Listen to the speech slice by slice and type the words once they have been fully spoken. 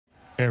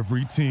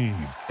Every team,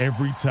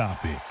 every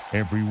topic,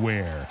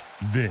 everywhere.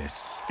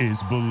 This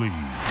is Believe.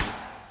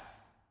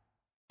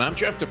 I'm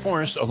Jeff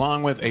DeForest,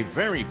 along with a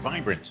very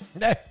vibrant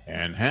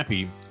and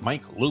happy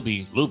Mike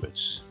Lubie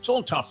Lubitz. It's a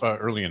little tough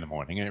early in the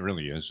morning. It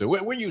really is.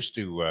 We're used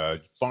to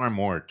far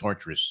more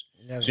torturous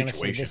situations.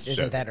 Say, this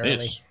isn't that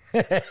early.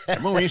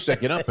 Remember we used to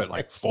get up at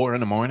like 4 in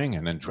the morning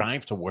and then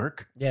drive to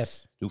work?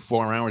 Yes. Do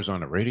 4 hours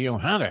on the radio?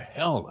 How the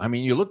hell? I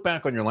mean, you look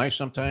back on your life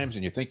sometimes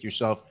and you think to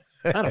yourself,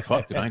 how the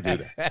fuck did I do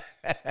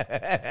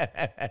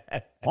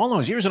that? All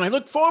those years, and I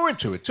look forward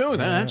to it, too.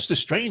 That's the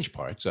strange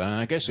part.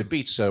 I guess it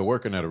beats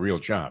working at a real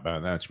job,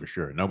 that's for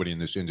sure. Nobody in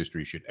this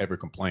industry should ever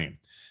complain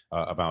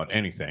about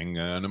anything,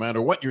 no matter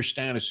what your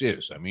status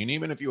is. I mean,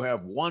 even if you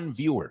have one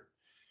viewer,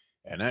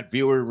 and that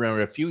viewer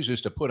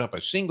refuses to put up a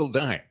single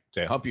dime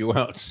to help you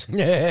out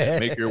and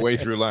make your way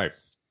through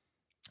life,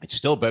 it's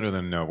still better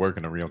than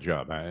working a real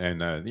job.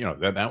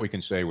 That we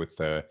can say with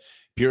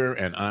pure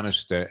and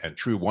honest and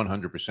true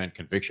 100%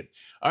 conviction.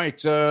 All right.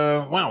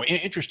 Wow.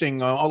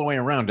 Interesting all the way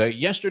around.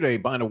 Yesterday,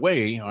 by the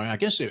way, or I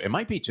guess it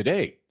might be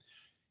today,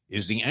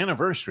 is the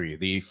anniversary,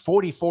 the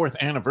 44th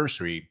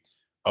anniversary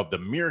of the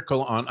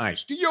Miracle on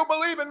Ice. Do you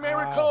believe in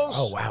miracles?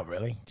 Oh, wow.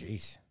 Really?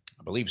 Jeez.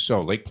 I believe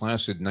so. Lake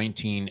Placid,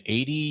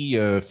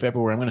 1980,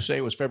 February. I'm going to say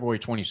it was February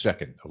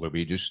 22nd,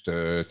 Olivia, just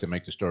to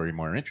make the story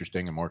more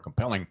interesting and more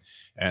compelling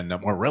and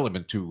more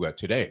relevant to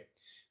today.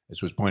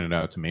 This was pointed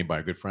out to me by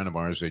a good friend of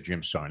ours,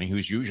 Jim Sarney,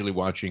 who's usually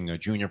watching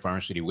junior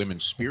varsity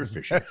women's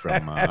spearfishing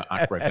from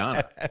Accra,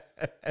 Ghana.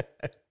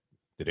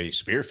 Did they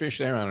spearfish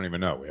there? I don't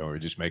even know. We were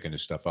just making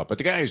this stuff up. But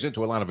the guy is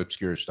into a lot of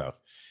obscure stuff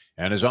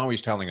and is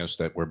always telling us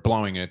that we're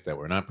blowing it, that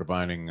we're not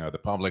providing the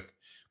public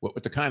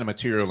with the kind of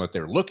material that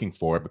they're looking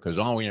for, because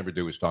all we ever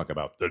do is talk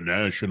about the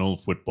National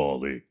Football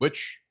League,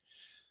 which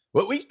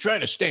what we try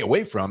to stay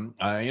away from.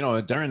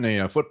 During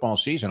the football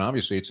season,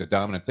 obviously it's a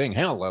dominant thing.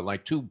 Hell,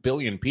 like 2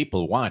 billion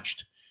people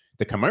watched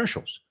the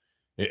commercials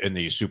in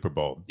the Super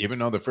Bowl, even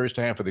though the first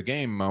half of the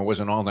game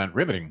wasn't all that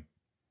riveting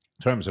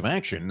in terms of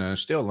action.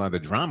 Still, the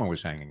drama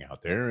was hanging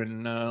out there.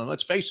 And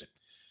let's face it,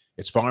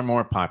 it's far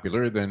more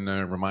popular than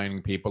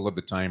reminding people of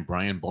the time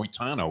Brian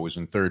Boitano was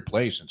in third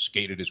place and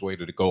skated his way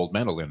to the gold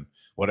medal in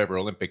whatever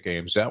Olympic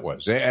Games that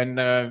was. And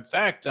in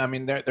fact, I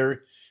mean,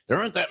 there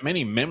aren't that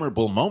many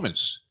memorable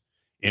moments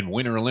in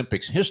Winter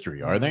Olympics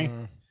history, are they?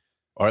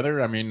 Are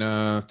there? I mean,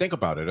 think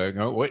about it.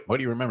 What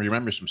do you remember? You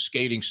remember some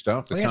skating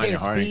stuff? The Tanya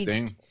Harding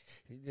thing?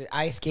 The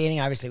ice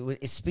skating, obviously.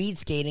 Speed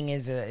skating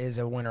is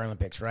a Winter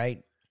Olympics,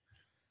 right?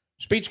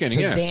 Speed skating,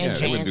 so yeah. Dan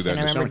Jansen, they wouldn't do that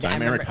in the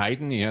summertime. Eric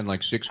Heiden, he had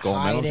like 6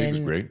 gold medals. He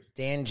was great.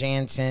 Dan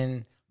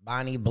Jansen,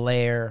 Bonnie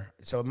Blair.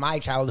 So my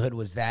childhood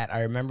was that.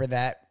 I remember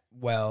that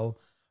well.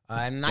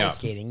 And ice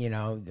skating,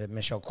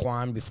 Michelle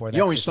Kwan before that.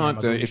 You always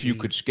thought if you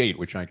could skate,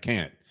 which I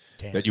can't,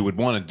 that you would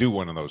want to do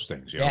one of those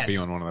things, be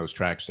on one of those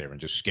tracks there and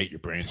just skate your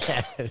brains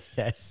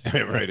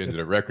out right into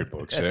the record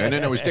books. And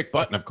then there was Dick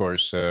Button, of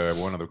course,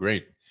 one of the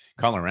great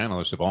color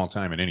analysts of all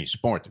time in any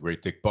sport, the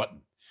great Dick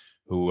Button,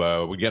 who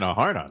would get a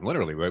hard on,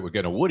 literally, right? Would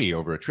get a Woody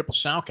over a triple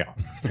sow count.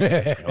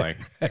 Like,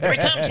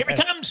 here he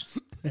comes.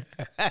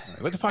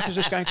 What the fuck is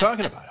this guy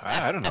talking about?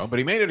 I don't know, but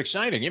he made it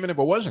exciting, even if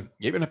it wasn't.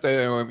 Even if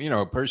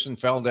the person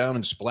fell down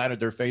and splattered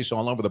their face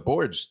all over the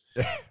boards,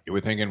 you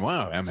were thinking,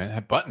 wow, I mean,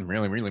 that Button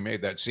really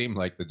made that seem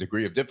like the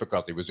degree of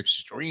difficulty was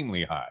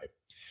extremely high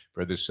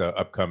for this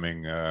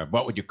upcoming,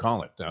 what would you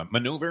call it?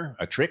 Maneuver?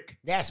 A trick?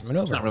 Yes,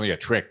 maneuver. It's not really a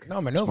trick. No,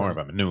 maneuver. It's more of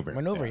a maneuver.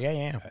 Maneuver,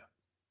 yeah.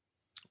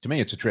 To me,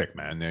 it's a trick,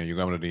 man. You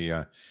go to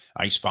the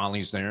ice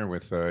follies there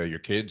with your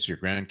kids, your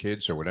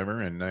grandkids, or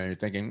whatever, and you're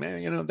thinking,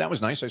 man, that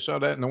was nice. I saw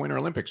that in the Winter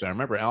Olympics. I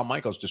remember Al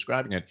Michaels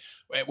describing it,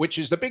 which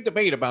is the big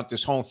debate about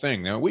this whole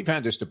thing. Now, we've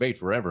had this debate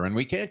forever, and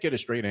we can't get a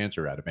straight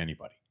answer out of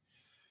anybody.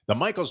 The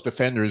Michaels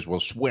defenders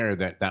will swear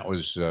that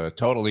was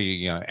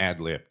totally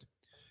ad-libbed,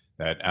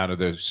 that out of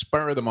the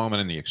spur of the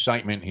moment and the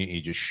excitement,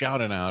 he just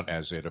shouted out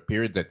as it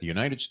appeared that the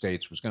United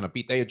States was going to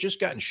beat. They had just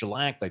gotten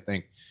shellacked, I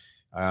think,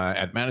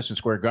 at Madison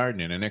Square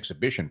Garden in an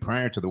exhibition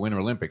prior to the Winter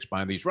Olympics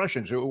by these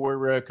Russians who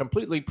were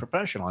completely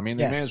professional. I mean,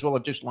 they may as well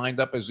have just lined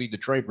up as the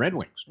Detroit Red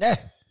Wings,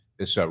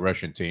 this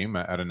Russian team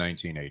out of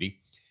 1980.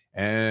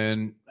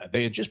 And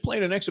they had just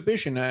played an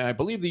exhibition. I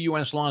believe the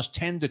U.S. lost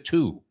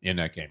 10-2 in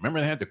that game. Remember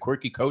they had the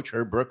quirky coach,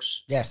 Herb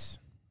Brooks? Yes.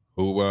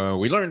 Who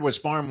we learned was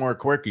far more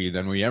quirky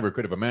than we ever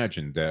could have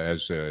imagined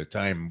as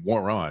time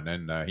wore on.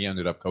 And he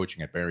ended up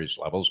coaching at various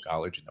levels,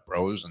 college and the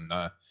pros. And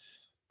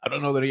I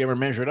don't know that he ever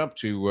measured up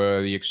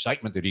to the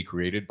excitement that he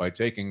created by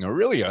taking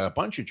a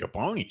bunch of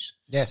jabronis.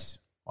 Yes.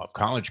 Off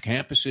college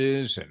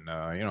campuses and,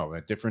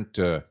 at different,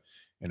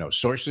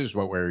 sources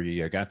where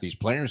he got these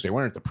players. They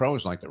weren't the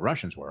pros like the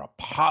Russians were, a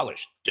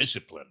polished,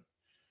 disciplined,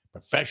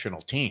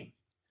 professional team.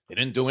 They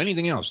didn't do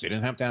anything else. They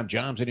didn't have to have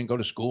jobs. They didn't go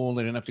to school.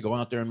 They didn't have to go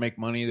out there and make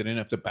money. They didn't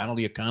have to battle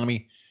the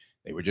economy.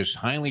 They were just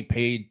highly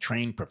paid,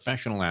 trained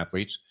professional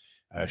athletes.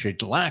 She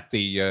lacked the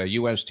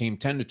U.S. team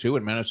 10-2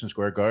 at Madison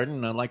Square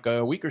Garden like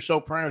a week or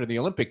so prior to the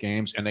Olympic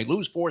Games, and they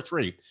lose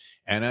 4-3.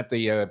 And at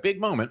the big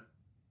moment,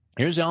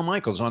 here's Al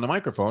Michaels on the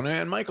microphone.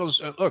 And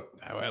Michaels, look,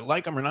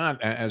 like him or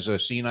not, as a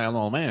senile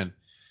old man,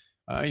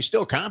 He's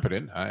still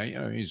competent.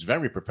 He's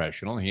very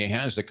professional. He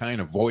has the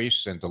kind of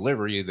voice and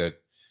delivery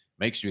that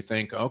makes you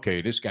think,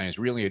 okay, this guy is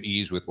really at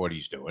ease with what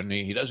he's doing.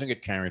 He doesn't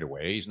get carried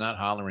away. He's not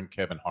hollering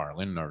Kevin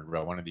Harlan or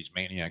one of these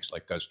maniacs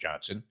like Gus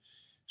Johnson.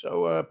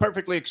 So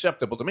perfectly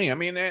acceptable to me. I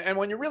mean, and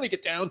when you really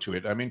get down to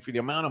it, I mean, for the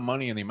amount of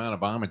money and the amount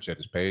of homage that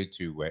is paid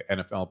to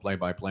NFL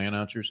play-by-play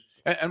announcers,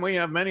 and we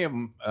have many of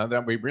them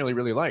that we really,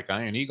 really like.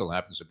 Iron Eagle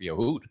happens to be a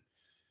hoot.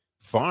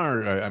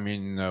 Far,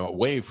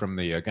 away from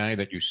the guy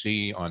that you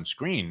see on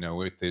screen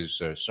with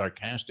his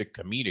sarcastic,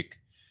 comedic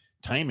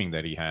timing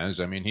that he has.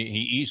 I mean, he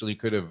easily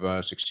could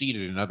have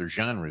succeeded in other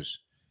genres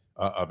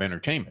of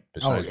entertainment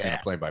besides being a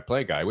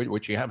play-by-play guy,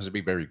 which he happens to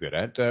be very good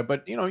at.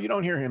 But, you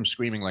don't hear him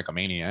screaming like a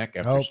maniac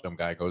after some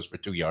guy goes for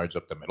 2 yards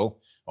up the middle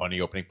on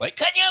the opening play.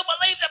 Can you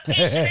believe the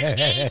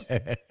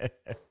Patriots game?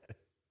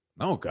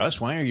 No,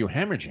 Gus, why are you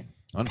hemorrhaging?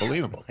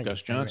 Unbelievable.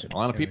 Gus Johnson. A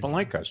lot of people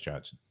like Gus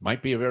Johnson.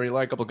 Might be a very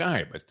likable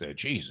guy, but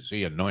Jesus,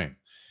 he annoying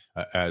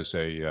as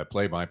a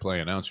play-by-play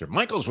announcer.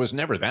 Michaels was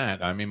never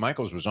that. I mean,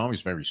 Michaels was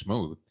always very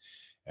smooth.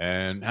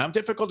 And how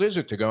difficult is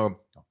it to go,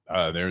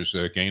 there's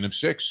a gain of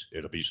 6.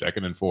 It'll be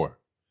 2nd and 4.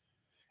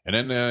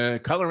 And then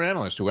color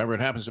analyst, whoever it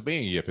happens to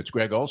be, if it's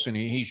Greg Olson,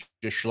 he's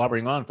just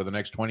slobbering on for the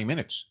next 20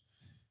 minutes.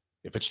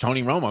 If it's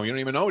Tony Romo, you don't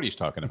even know what he's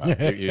talking about.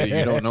 You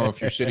don't know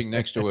if you're sitting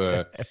next to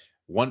a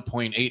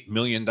 $1.8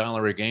 million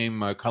a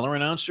game color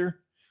announcer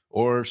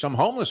or some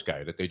homeless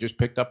guy that they just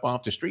picked up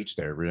off the streets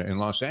there in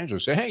Los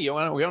Angeles. Say, hey, we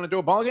want to do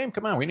a ball game?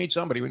 Come on, we need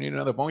somebody. We need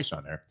another voice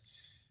on there.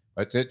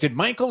 But did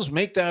Michaels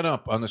make that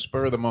up on the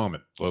spur of the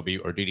moment, Lubie,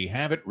 or did he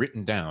have it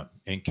written down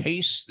in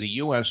case the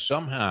U.S.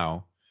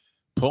 somehow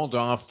pulled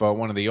off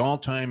one of the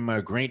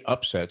all-time great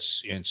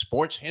upsets in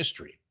sports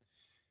history?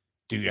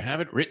 Do you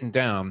have it written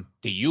down?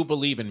 Do you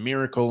believe in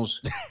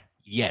miracles?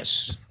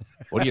 Yes.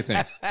 What do you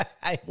think?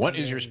 What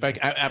is your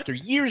after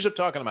years of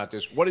talking about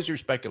this, what is your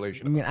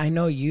speculation? I mean, I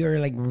know you're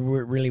like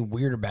really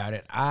weird about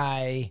it.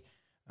 I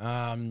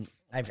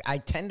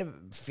tend to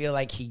feel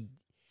like he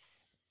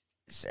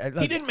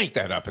didn't make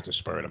that up at the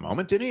spur of the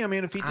moment, did he? I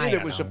mean, if he did,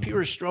 it was a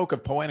pure stroke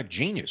of poetic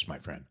genius, my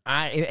friend.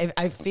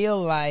 I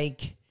feel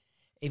like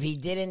if he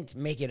didn't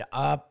make it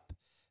up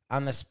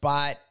on the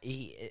spot,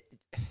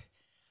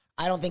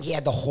 I don't think he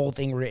had the whole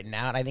thing written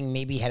out. I think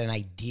maybe he had an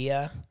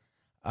idea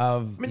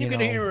of. I mean, you can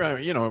hear,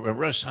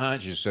 Russ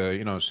Hodges,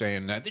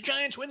 saying the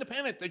Giants win the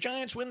pennant. The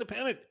Giants win the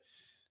pennant.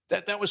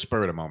 That was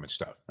spur of the moment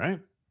stuff,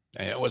 right?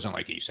 It wasn't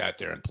like he sat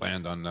there and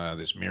planned on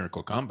this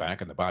miracle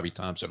comeback and the Bobby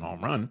Thompson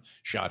home run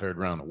shot heard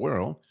around the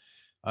world.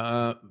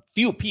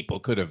 Few people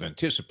could have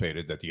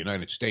anticipated that the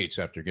United States,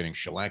 after getting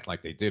shellacked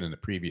like they did in the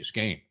previous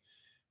game,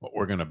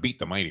 we're going to beat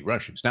the mighty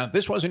Russians. Now,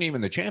 this wasn't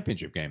even the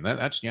championship game.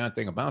 That's the odd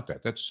thing about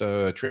that. That's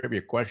a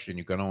trivia question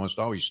you can almost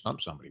always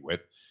stump somebody with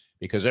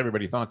because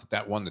everybody thought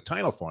that won the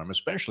title for him,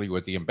 especially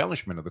with the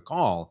embellishment of the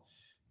call.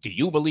 Do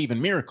you believe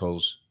in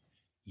miracles?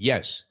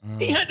 Yes.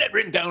 He had that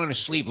written down on his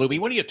sleeve, Lubie.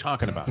 What are you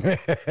talking about?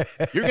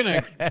 You're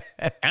going to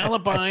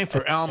alibi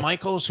for Al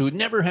Michaels, who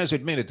never has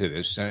admitted to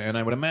this. And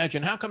I would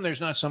imagine, how come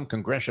there's not some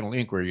congressional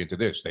inquiry into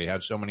this? They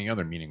have so many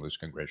other meaningless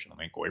congressional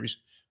inquiries.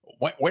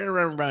 Where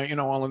are,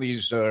 all of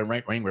these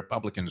right-wing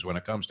Republicans when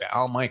it comes to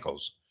Al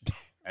Michaels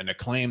and the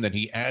claim that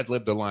he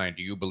ad-libbed a line,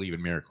 do you believe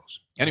in miracles?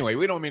 Anyway,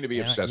 we don't mean to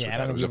be obsessed with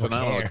that. It was a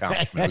phenomenal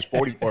accomplishment. It was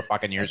 44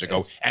 fucking years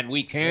ago, and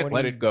we can't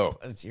let it go.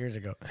 Years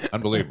ago.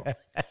 Unbelievable.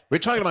 We were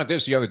talking about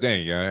this the other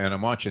day, and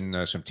I'm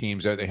watching some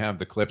teams. They have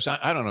the clips.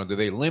 I don't know. Do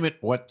they limit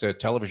what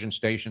television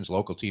stations,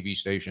 local TV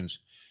stations,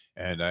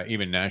 and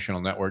even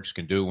national networks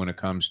can do when it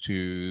comes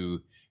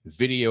to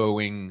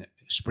videoing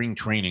spring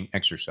training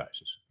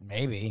exercises?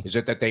 Maybe. Is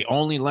it that they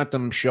only let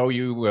them show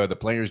you the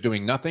players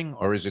doing nothing?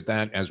 Or is it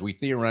that, as we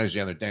theorized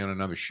the other day on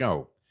another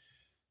show,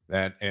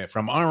 that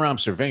from our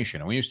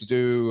observation, and we used to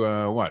do,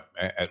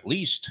 at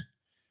least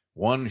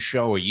one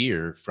show a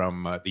year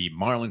from the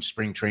Marlins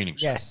spring training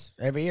center. Yes,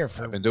 every year.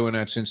 I've been doing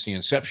that since the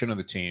inception of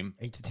the team.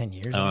 8 to 10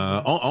 years.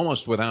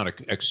 Almost without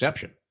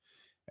exception.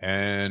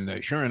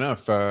 And sure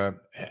enough,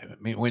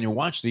 when you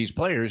watch these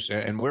players,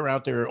 and we're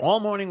out there all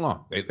morning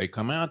long, they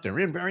come out, they're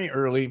in very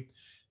early.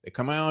 They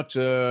come out,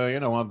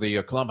 of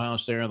the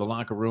clubhouse there, the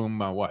locker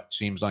room,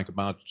 seems like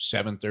about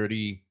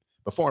 7:30,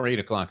 before 8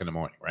 o'clock in the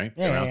morning, right?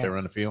 Yeah, they're out there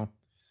on the field.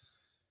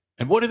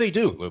 And what do,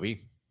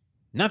 Lubie?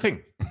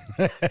 Nothing.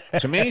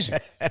 It's amazing.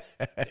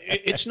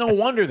 It's no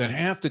wonder that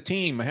half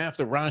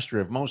the roster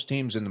of most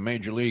teams in the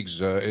major leagues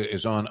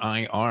is on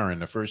IR in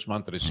the first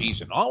month of the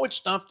season. All it's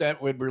stuff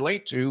that would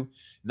relate to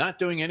not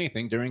doing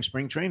anything during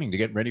spring training to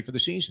get ready for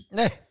the season.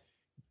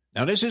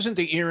 Now, this isn't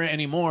the era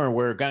anymore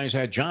where guys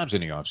had jobs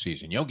in the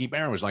offseason. Yogi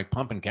Berra was like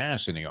pumping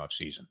gas in the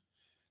offseason.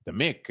 The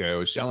Mick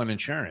was selling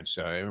insurance.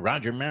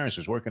 Roger Maris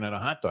was working at a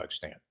hot dog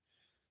stand.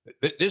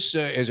 This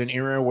is an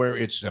era where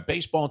it's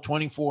baseball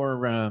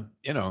 24,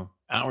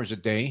 hours a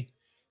day,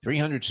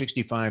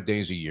 365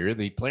 days a year.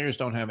 The players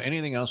don't have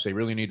anything else they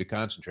really need to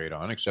concentrate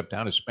on except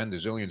how to spend the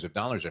zillions of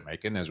dollars they're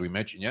making. As we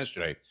mentioned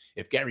yesterday,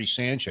 if Gary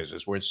Sanchez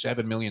is worth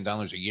 $7 million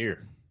a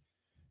year,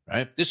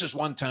 right? This is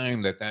one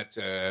time that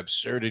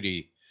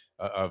absurdity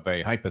of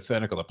a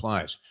hypothetical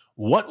applies.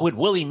 What would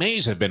Willie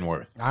Mays have been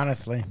worth?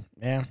 Honestly,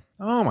 yeah.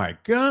 Oh, my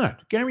God.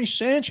 Gary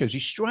Sanchez, he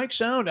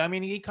strikes out. I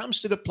mean, he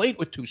comes to the plate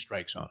with 2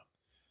 strikes on him.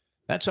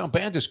 That's how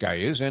bad this guy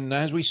is. And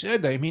as we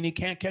said, I mean, he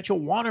can't catch a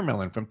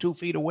watermelon from 2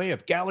 feet away.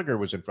 If Gallagher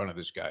was in front of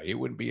this guy, he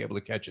wouldn't be able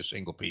to catch a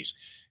single piece.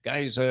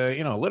 Guy's,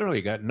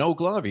 literally got no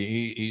glove.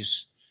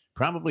 He's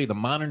probably the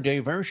modern-day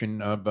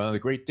version of the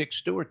great Dick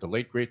Stewart, the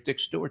late, great Dick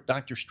Stewart,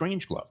 Dr.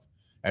 Strangeglove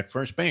at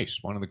first base,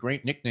 one of the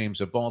great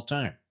nicknames of all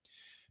time.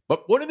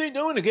 But what are they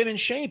doing to get in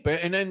shape?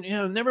 And then,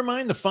 never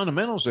mind the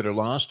fundamentals that are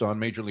lost on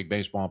Major League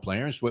Baseball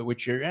players,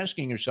 which you're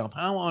asking yourself,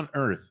 how on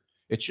earth?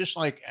 It's just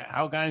like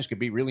how guys could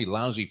be really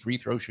lousy free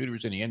throw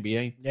shooters in the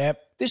NBA.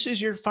 Yep. This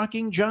is your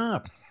fucking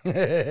job.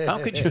 How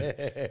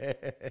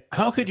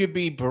could you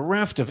be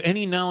bereft of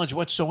any knowledge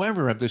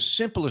whatsoever of the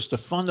simplest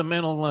of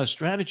fundamental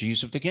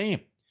strategies of the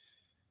game?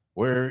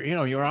 Where,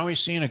 you're always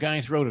seeing a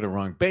guy throw to the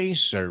wrong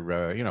base or,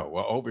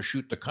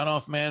 overshoot the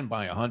cutoff man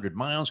by 100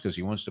 miles because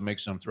he wants to make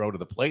some throw to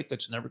the plate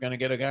that's never going to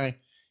get a guy.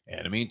 And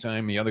in the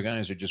meantime, the other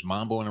guys are just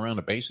mamboing around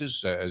the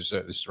bases as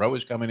this throw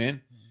is coming in.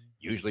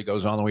 Usually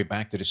goes all the way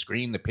back to the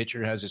screen. The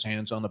pitcher has his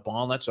hands on the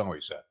ball. That's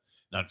always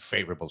an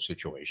unfavorable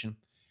situation.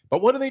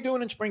 But what are they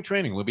doing in spring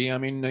training, Lubie? I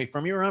mean,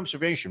 from your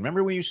observation,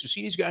 remember we used to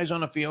see these guys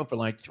on the field for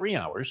like 3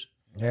 hours.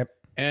 Yep.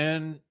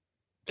 And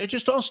they're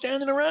just all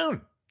standing around.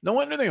 No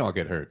wonder they all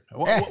get hurt.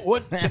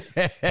 What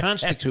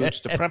constitutes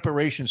the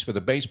preparations for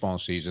the baseball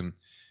season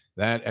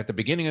that at the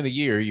beginning of the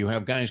year, you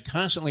have guys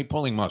constantly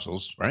pulling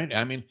muscles, right?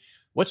 I mean,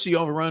 what's the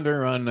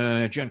over-under on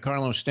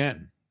Giancarlo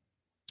Stanton?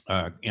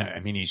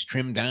 He's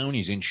trimmed down.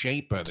 He's in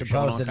shape. They're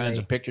showing all kinds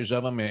of pictures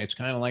of him. It's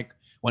kind of like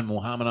when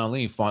Muhammad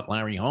Ali fought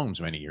Larry Holmes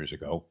many years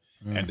ago.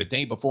 And the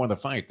day before the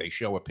fight, they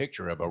show a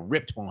picture of a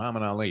ripped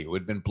Muhammad Ali who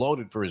had been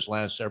bloated for his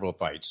last several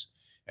fights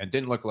and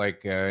didn't look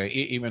like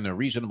even a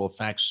reasonable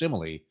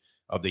facsimile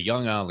of the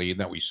young Ali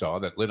that we saw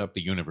that lit up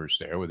the universe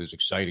there with his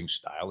exciting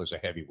style as a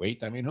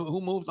heavyweight. I mean, who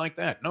moved like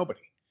that?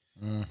 Nobody.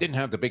 Didn't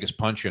have the biggest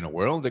punch in the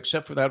world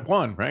except for that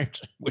one, right?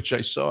 Which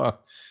I saw a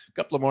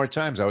couple of more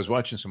times. I was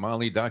watching some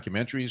Ali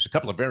documentaries, a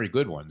couple of very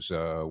good ones.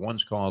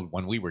 One's called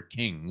When We Were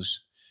Kings,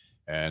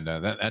 and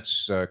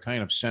that's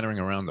kind of centering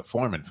around the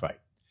Foreman fight,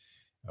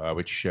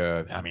 which,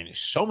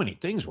 so many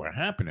things were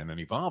happening and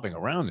evolving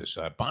around this.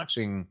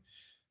 Boxing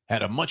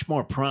had a much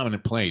more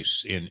prominent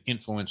place in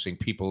influencing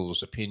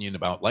people's opinion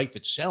about life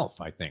itself,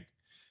 I think,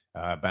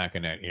 back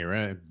in that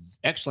era.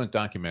 Excellent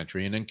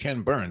documentary. And then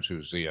Ken Burns,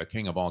 who's the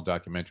king of all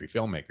documentary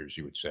filmmakers,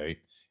 you would say,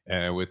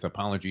 with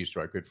apologies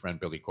to our good friend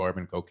Billy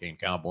Corbin, Cocaine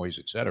Cowboys,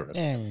 etc.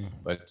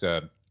 But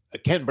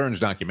Ken Burns'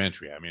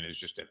 documentary, I mean, is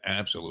just an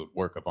absolute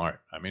work of art.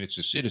 I mean, it's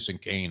a Citizen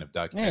Kane of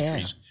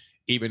documentaries,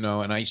 even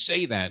though, and I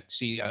say that,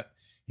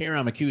 here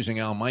I'm accusing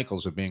Al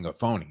Michaels of being a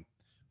phony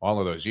all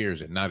of those years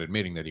and not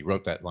admitting that he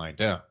wrote that line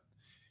down.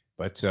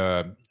 But,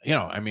 I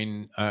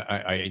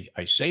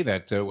say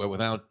that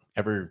without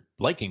ever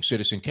liking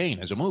Citizen Kane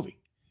as a movie.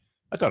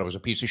 I thought it was a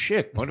piece of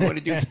shit. What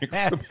did you think?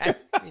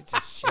 It's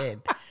a shit.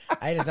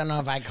 I just don't know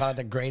if I call it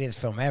the greatest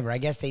film ever. I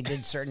guess they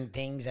did certain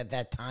things at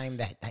that time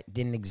that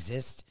didn't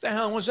exist. The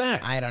hell was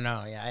that? I don't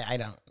know. Yeah, I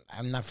don't.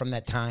 I'm not from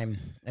that time.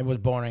 It was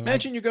boring.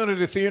 Imagine you go to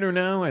the theater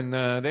now and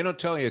they don't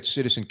tell you it's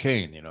Citizen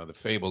Kane, the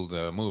fabled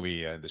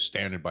movie, the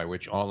standard by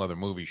which all other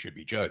movies should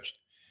be judged.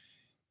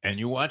 And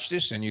you watch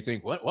this and you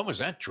think, what was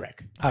that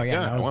trick? Oh,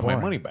 yeah. I want my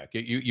money back.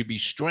 You'd be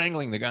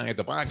strangling the guy at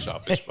the box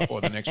office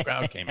before the next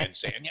crowd came in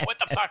saying, yeah, what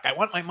the fuck? I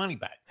want my money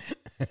back.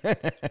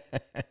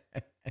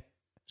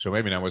 So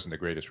maybe that wasn't the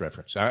greatest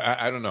reference.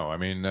 I don't know. I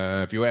mean,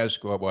 if you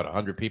ask,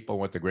 100 people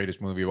what the greatest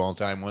movie of all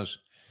time was,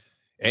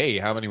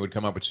 how many would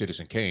come up with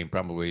Citizen Kane?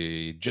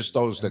 Probably just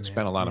those that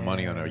spent a lot of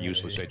money on a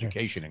useless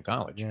education in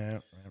college. Yeah.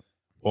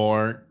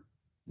 Or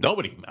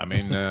nobody. I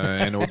mean,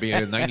 and it would be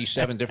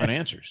 97 different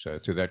answers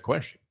to that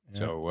question. Yeah.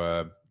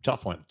 So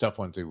tough one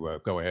to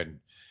go ahead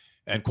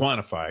and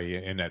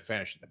quantify in that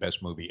fashion, the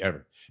best movie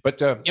ever.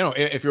 But,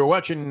 if you're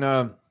watching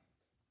a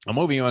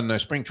movie on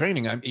spring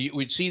training, you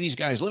would see these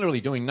guys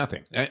literally doing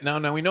nothing.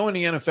 Now we know in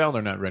the NFL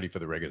they're not ready for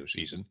the regular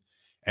season.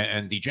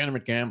 And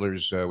degenerate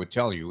gamblers would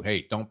tell you,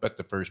 hey, don't bet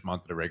the first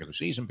month of the regular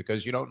season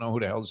because you don't know who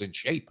the hell's in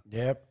shape.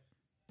 Yep.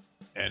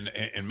 And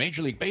in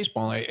Major League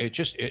Baseball,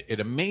 it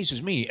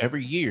amazes me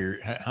every year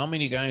how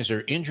many guys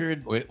are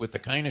injured with the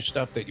kind of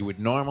stuff that you would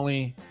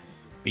normally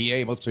be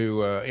able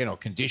to,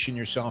 condition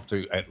yourself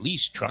to at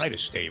least try to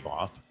stave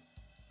off.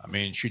 I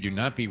mean, should you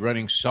not be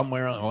running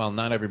somewhere? Well,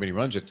 not everybody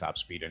runs at top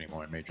speed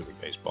anymore in Major League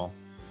Baseball.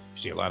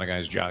 You see a lot of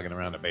guys jogging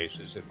around the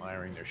bases,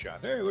 admiring their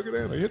shot. Hey, look at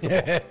that. They hit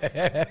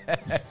the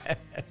ball.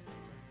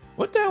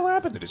 What the hell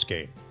happened to this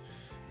game?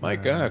 My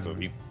God,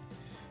 Lubie.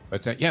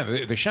 But,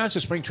 the shots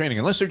of spring training,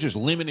 unless they're just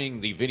limiting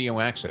the video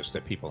access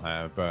that people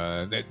have,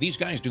 these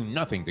guys do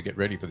nothing to get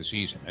ready for the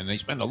season. And they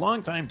spend a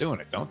long time doing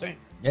it, don't they?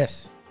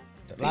 Yes.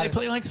 They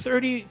play like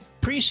 30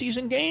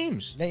 preseason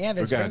games. Yeah,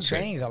 the spring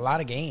training is a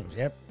lot of games.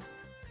 Yep.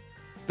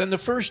 Then the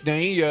first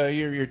day,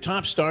 your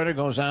top starter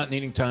goes out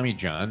needing Tommy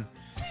John.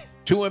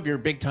 two of your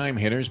big-time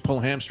hitters pull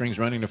hamstrings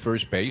running to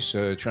first base,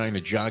 trying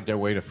to jog their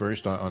way to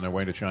first on their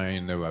way to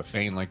trying to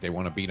feign like they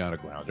want to beat out a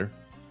grounder.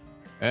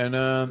 And,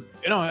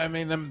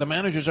 the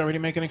manager's already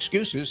making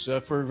excuses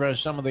for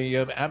some of the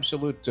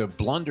absolute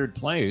blundered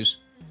plays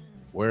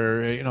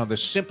where, the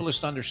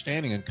simplest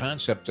understanding and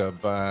concept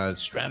of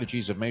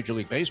strategies of Major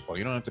League Baseball.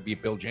 You don't have to be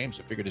Bill James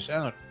to figure this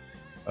out.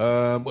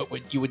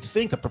 What you would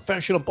think a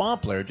professional ball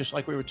player, just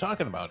like we were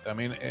talking about. I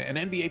mean, an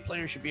NBA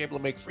player should be able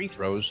to make free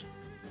throws.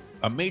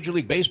 A Major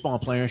League Baseball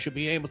player should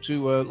be able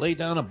to lay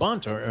down a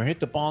bunt or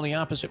hit the ball the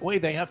opposite way.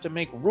 They have to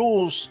make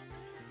rules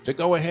to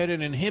go ahead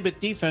and inhibit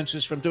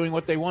defenses from doing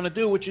what they want to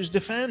do, which is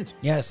defend.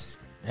 Yes.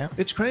 Yeah.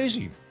 It's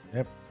crazy.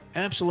 Yep.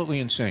 Absolutely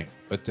insane.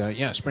 But,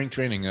 spring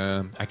training,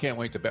 I can't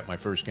wait to bet my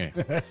first game.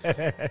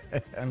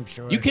 I'm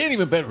sure. You can't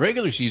even bet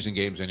regular season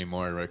games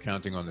anymore,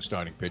 counting on the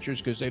starting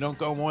pitchers, because they don't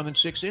go more than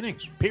 6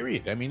 innings,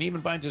 period. I mean,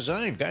 even by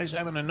design, guys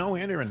having a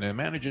no-hitter and the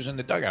manager's in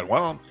the dugout.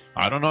 Well,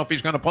 I don't know if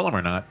he's going to pull him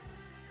or not.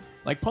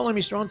 Like, pull him,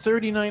 he's thrown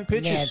 39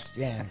 pitches.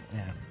 Yeah.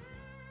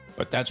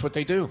 But that's what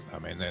they do. I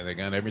mean, they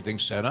got everything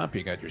set up.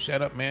 You got your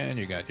setup man,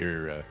 you got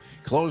your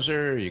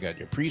closer, you got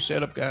your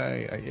pre-setup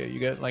guy, you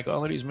got like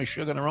all of these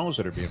Meshuggah roles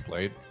that are being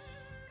played.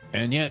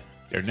 And yet,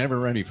 they're never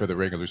ready for the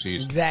regular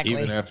season. Exactly.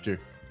 Even after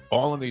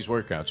all of these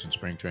workouts in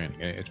spring training.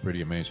 It's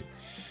pretty amazing.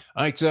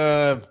 All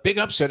right, big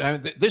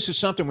upset. This is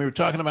something we were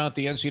talking about,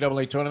 the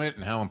NCAA tournament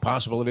and how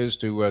impossible it is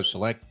to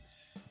select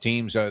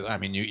teams.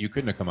 You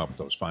couldn't have come up with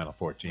those Final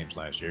Four teams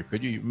last year,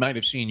 could you? You might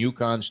have seen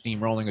UConn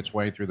steamrolling its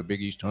way through the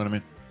Big East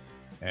tournament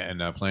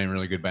and playing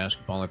really good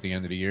basketball at the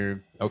end of the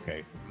year.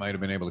 Okay, might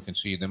have been able to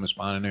concede them a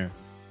spot in there.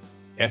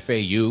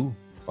 FAU,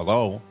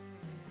 below.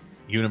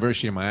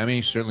 University of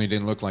Miami certainly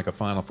didn't look like a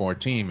Final Four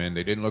team, and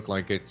they didn't look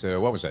like it,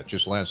 what was that,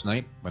 just last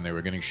night when they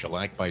were getting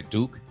shellacked by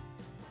Duke?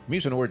 I'm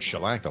using the word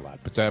shellacked a lot,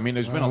 but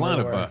there's been a lot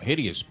of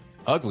hideous,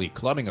 ugly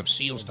clubbing of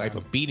seals type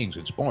of beatings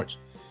in sports.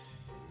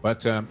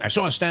 But I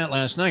saw a stat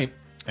last night,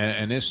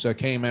 and this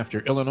came after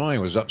Illinois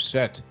was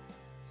upset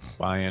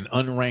by an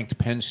unranked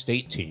Penn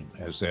State team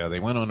as they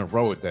went on the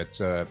road.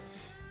 That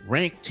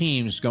ranked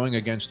teams going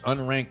against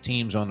unranked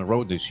teams on the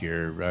road this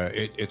year,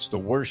 it's the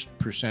worst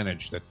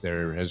percentage that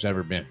there has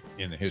ever been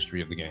in the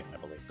history of the game, I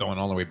believe, going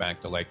all the way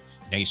back to like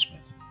Naismith.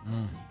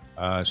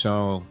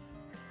 So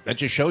that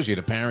just shows you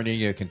the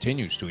parity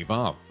continues to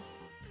evolve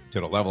to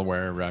the level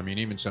where,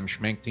 even some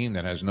schmink team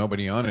that has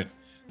nobody on it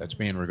that's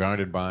being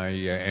regarded by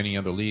any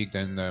other league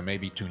than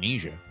maybe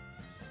Tunisia,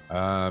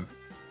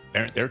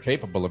 they're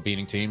capable of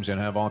beating teams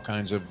and have all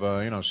kinds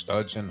of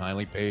studs and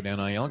highly paid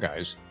NIL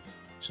guys.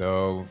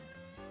 So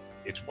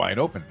it's wide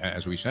open,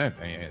 as we said,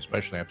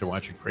 especially after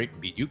watching Creighton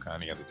beat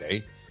UConn the other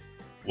day.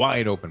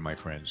 Wide open, my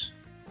friends.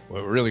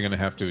 We're really going to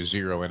have to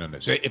zero in on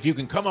this. If you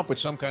can come up with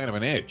some kind of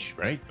an edge,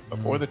 right,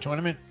 before the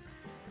tournament,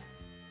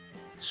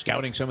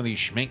 scouting some of these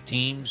schmink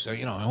teams,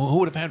 who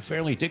would have had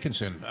Fairleigh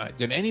Dickinson?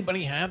 Did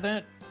anybody have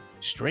that?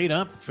 Straight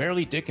up,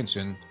 Fairleigh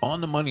Dickinson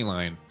on the money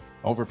line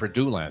over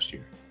Purdue last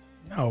year.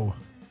 No.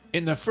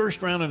 In the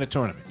first round of the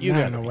tournament.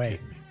 No way.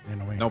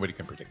 Nobody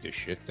can predict this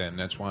shit, and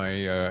that's why,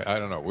 I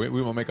don't know, we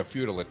will make a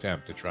futile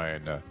attempt to try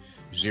and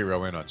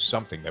zero in on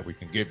something that we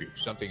can give you,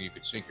 something you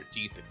could sink your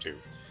teeth into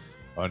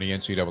on the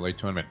NCAA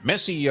tournament.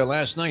 Messi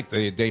last night,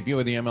 the debut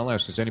of the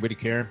MLS. Does anybody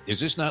care? Is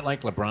this not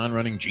like LeBron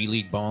running G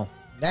League ball?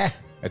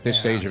 At this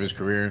stage of his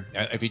career?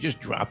 If he just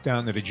dropped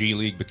down to the G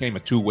League, became a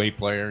two-way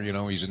player,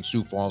 he's in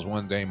Sioux Falls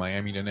one day,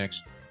 Miami the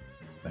next.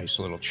 Nice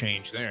little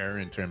change there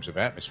in terms of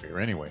atmosphere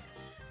anyway.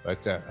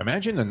 But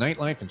imagine the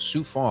nightlife in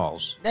Sioux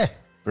Falls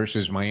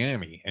versus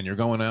Miami, and you're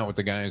going out with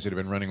the guys that have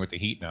been running with the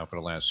Heat now for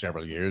the last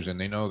several years,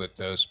 and they know that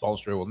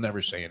Spoelstra will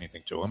never say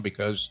anything to them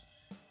because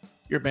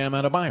you're Bam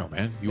Adebayo,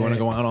 man. You want to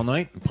go out all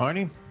night and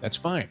party? That's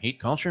fine. Heat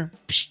culture?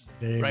 Psh,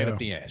 right up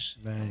the ass.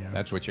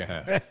 That's what you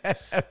have.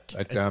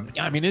 But,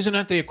 isn't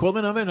that the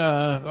equivalent of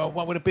it?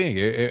 What would it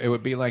be? It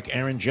would be like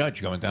Aaron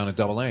Judge going down to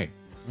Double-A.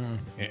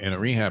 In a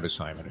rehab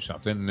assignment or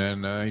something,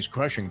 and he's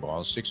crushing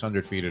balls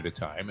 600 feet at a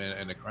time,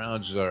 and the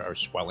crowds are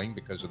swelling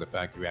because of the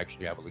fact you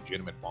actually have a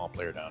legitimate ball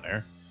player down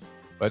there.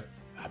 But,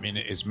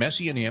 is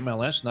Messi in the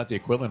MLS not the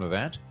equivalent of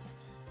that?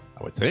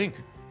 I would think.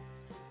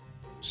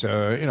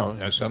 So,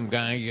 some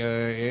guy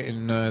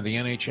in the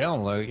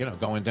NHL,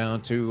 going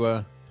down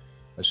to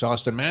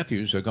Austin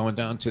Matthews going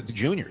down to the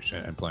juniors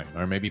and playing,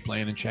 or maybe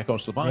playing in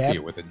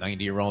Czechoslovakia with a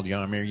 90-year-old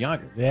Jaromir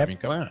Jagr.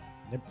 Come on.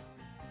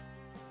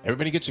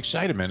 Everybody gets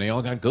excited, man. They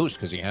all got goosed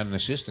because he had an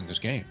assist in this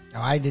game.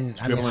 No, I didn't.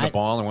 Dribbling the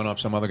ball and went off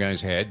some other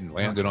guy's head and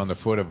landed on the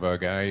foot of a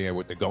guy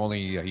with the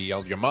goalie. He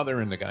yelled, "Your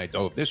mother," and the guy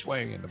dove this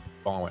way, and the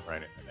ball went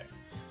right in the net.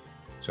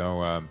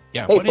 So,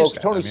 Hey, folks,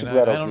 Tony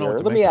Segreto here.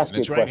 Let me ask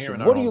you a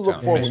question. What do you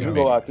look for when you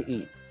go out to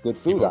eat? Good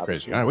food,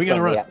 obviously. All right, we got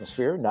to run.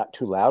 Atmosphere, not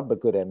too loud, but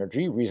good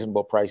energy,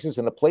 reasonable prices,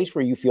 and a place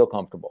where you feel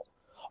comfortable.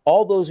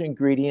 All those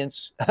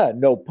ingredients,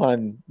 no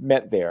pun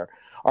meant there,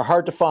 are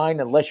hard to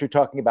find unless you're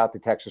talking about the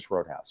Texas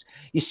Roadhouse.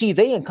 You see,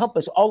 they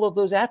encompass all of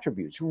those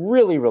attributes.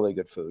 Really, really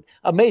good food,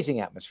 amazing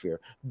atmosphere,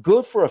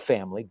 good for a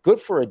family, good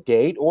for a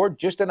date, or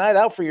just a night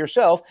out for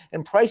yourself,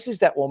 and prices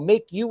that will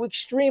make you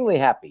extremely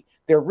happy.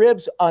 Their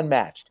ribs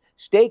unmatched.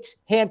 Steaks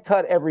hand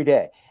cut every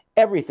day.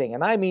 Everything,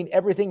 and I mean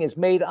everything, is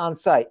made on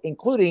site,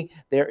 including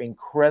their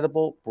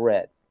incredible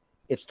bread.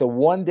 It's the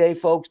one day,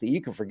 folks, that you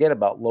can forget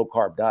about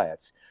low-carb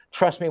diets.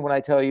 Trust me when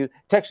I tell you,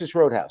 Texas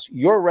Roadhouse,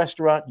 your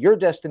restaurant, your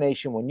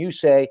destination when you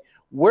say,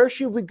 where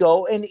should we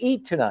go and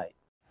eat tonight?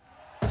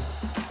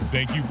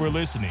 Thank you for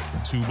listening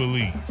to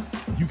Believe.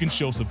 You can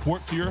show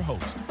support to your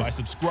host by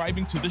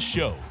subscribing to the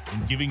show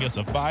and giving us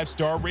a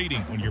 5-star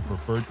rating on your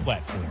preferred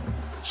platform.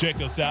 Check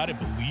us out at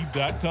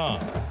Believe.com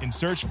and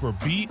search for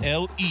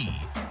BLEAV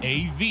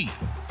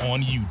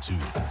on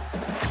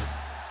YouTube.